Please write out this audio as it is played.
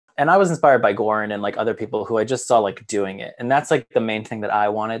and I was inspired by Goran and like other people who I just saw like doing it. And that's like the main thing that I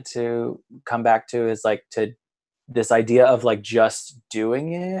wanted to come back to, is like to this idea of like just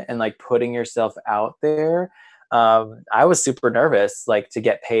doing it and like putting yourself out there. I was super nervous, like to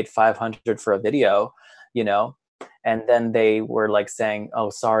get paid 500 for a video, you know, and then they were like saying,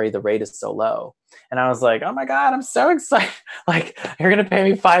 "Oh, sorry, the rate is so low." And I was like, "Oh my God, I'm so excited. Like, you're going to pay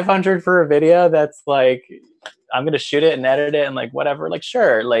me 500 for a video that's like, I'm going to shoot it and edit it and like whatever." Like,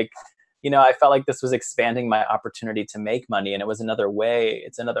 sure. Like, I felt like this was expanding my opportunity to make money, and it was another way,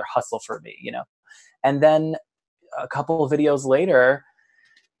 it's another hustle for me. And then a couple of videos later,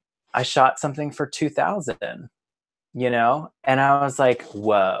 I shot something for 2000, and I was like,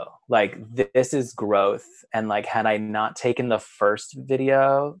 whoa, like this is growth. And like, had I not taken the first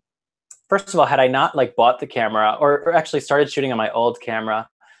video, first of all, had I not like bought the camera, or actually started shooting on my old camera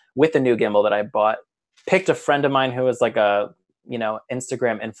with the new gimbal that I bought, picked a friend of mine who was like a,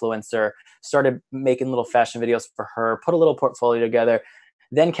 Instagram influencer, started making little fashion videos for her, put a little portfolio together,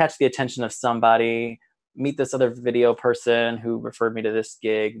 then catch the attention of somebody, meet this other video person who referred me to this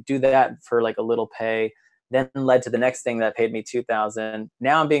gig, do that for like a little pay, then led to the next thing that paid me 2000.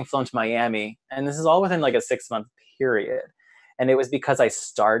 Now I'm being flown to Miami, and this is all within like a 6-month period. And it was because I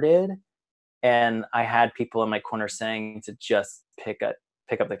started and I had people in my corner saying to just pick up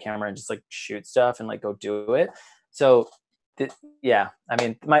the camera and just like shoot stuff and like go do it. So yeah, I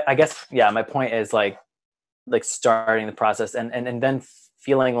mean, my point is like starting the process, and then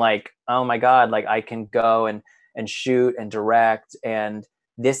feeling like, oh my God, like I can go and shoot and direct, and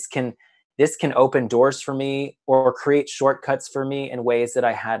this can open doors for me or create shortcuts for me in ways that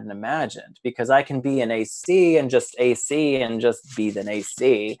I hadn't imagined, because I can be an AC and just be an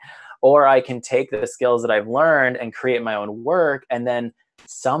AC, or I can take the skills that I've learned and create my own work, and then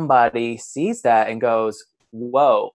somebody sees that and goes, whoa,